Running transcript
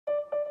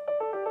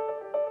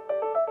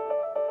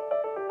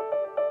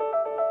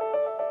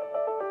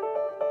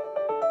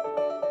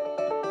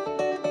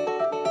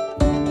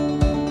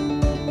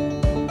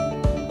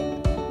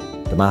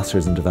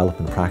Masters in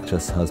Development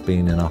practice has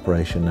been in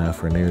operation now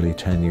for nearly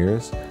 10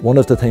 years. One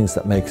of the things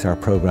that makes our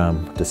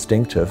programme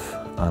distinctive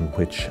and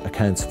which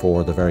accounts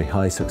for the very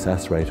high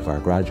success rate of our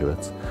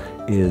graduates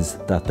is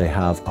that they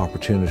have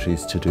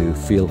opportunities to do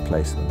field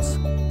placements.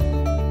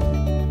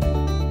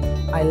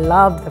 I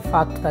loved the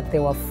fact that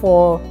there were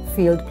 4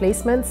 field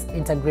placements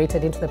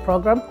integrated into the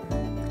programme,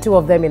 2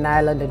 of them in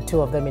Ireland and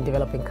 2 of them in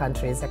developing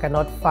countries. I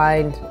cannot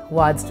find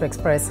words to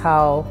express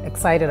how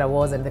excited I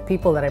was and the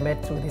people that I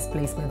met through these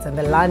placements and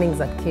the learnings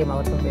that came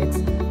out of it.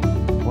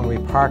 When we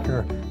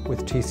partner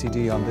with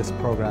TCD on this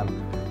programme,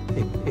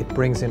 it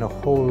brings in a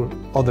whole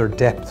other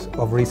depth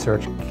of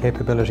research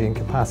capability and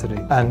capacity.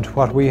 And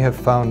what we have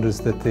found is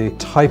that the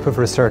type of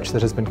research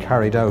that has been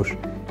carried out,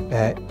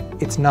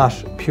 it's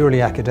not purely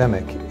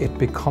academic, it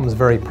becomes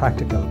very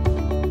practical.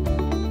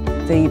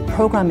 The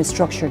programme is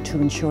structured to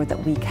ensure that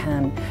we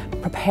can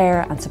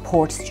prepare and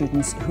support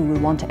students who will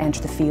want to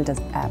enter the field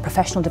as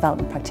professional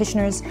development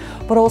practitioners,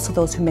 but also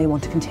those who may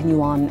want to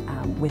continue on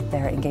with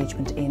their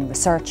engagement in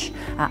research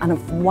and a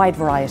wide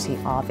variety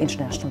of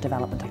international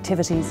development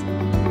activities.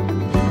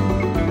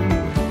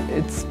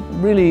 It's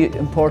really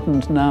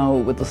important now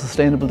with the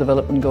Sustainable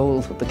Development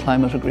Goals, with the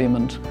Climate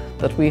Agreement,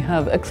 that we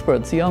have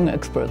experts, young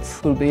experts,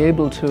 who will be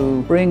able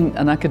to bring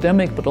an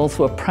academic but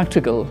also a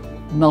practical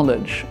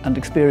knowledge and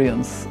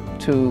experience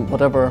to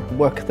whatever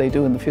work they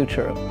do in the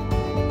future.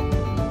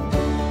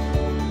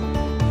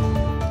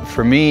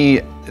 For me,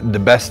 the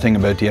best thing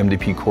about the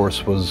MDP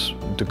course was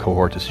the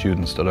cohort of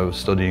students that I was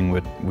studying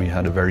with. We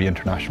had a very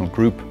international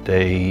group.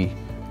 They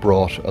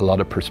brought a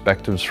lot of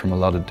perspectives from a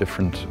lot of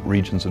different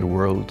regions of the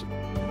world.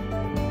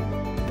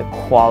 The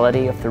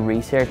quality of the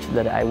research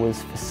that I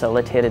was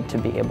facilitated to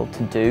be able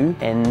to do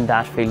in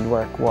that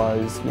fieldwork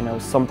was,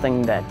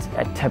 something that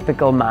a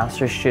typical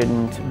master's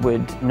student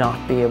would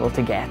not be able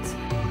to get.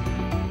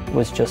 It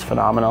was just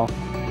phenomenal.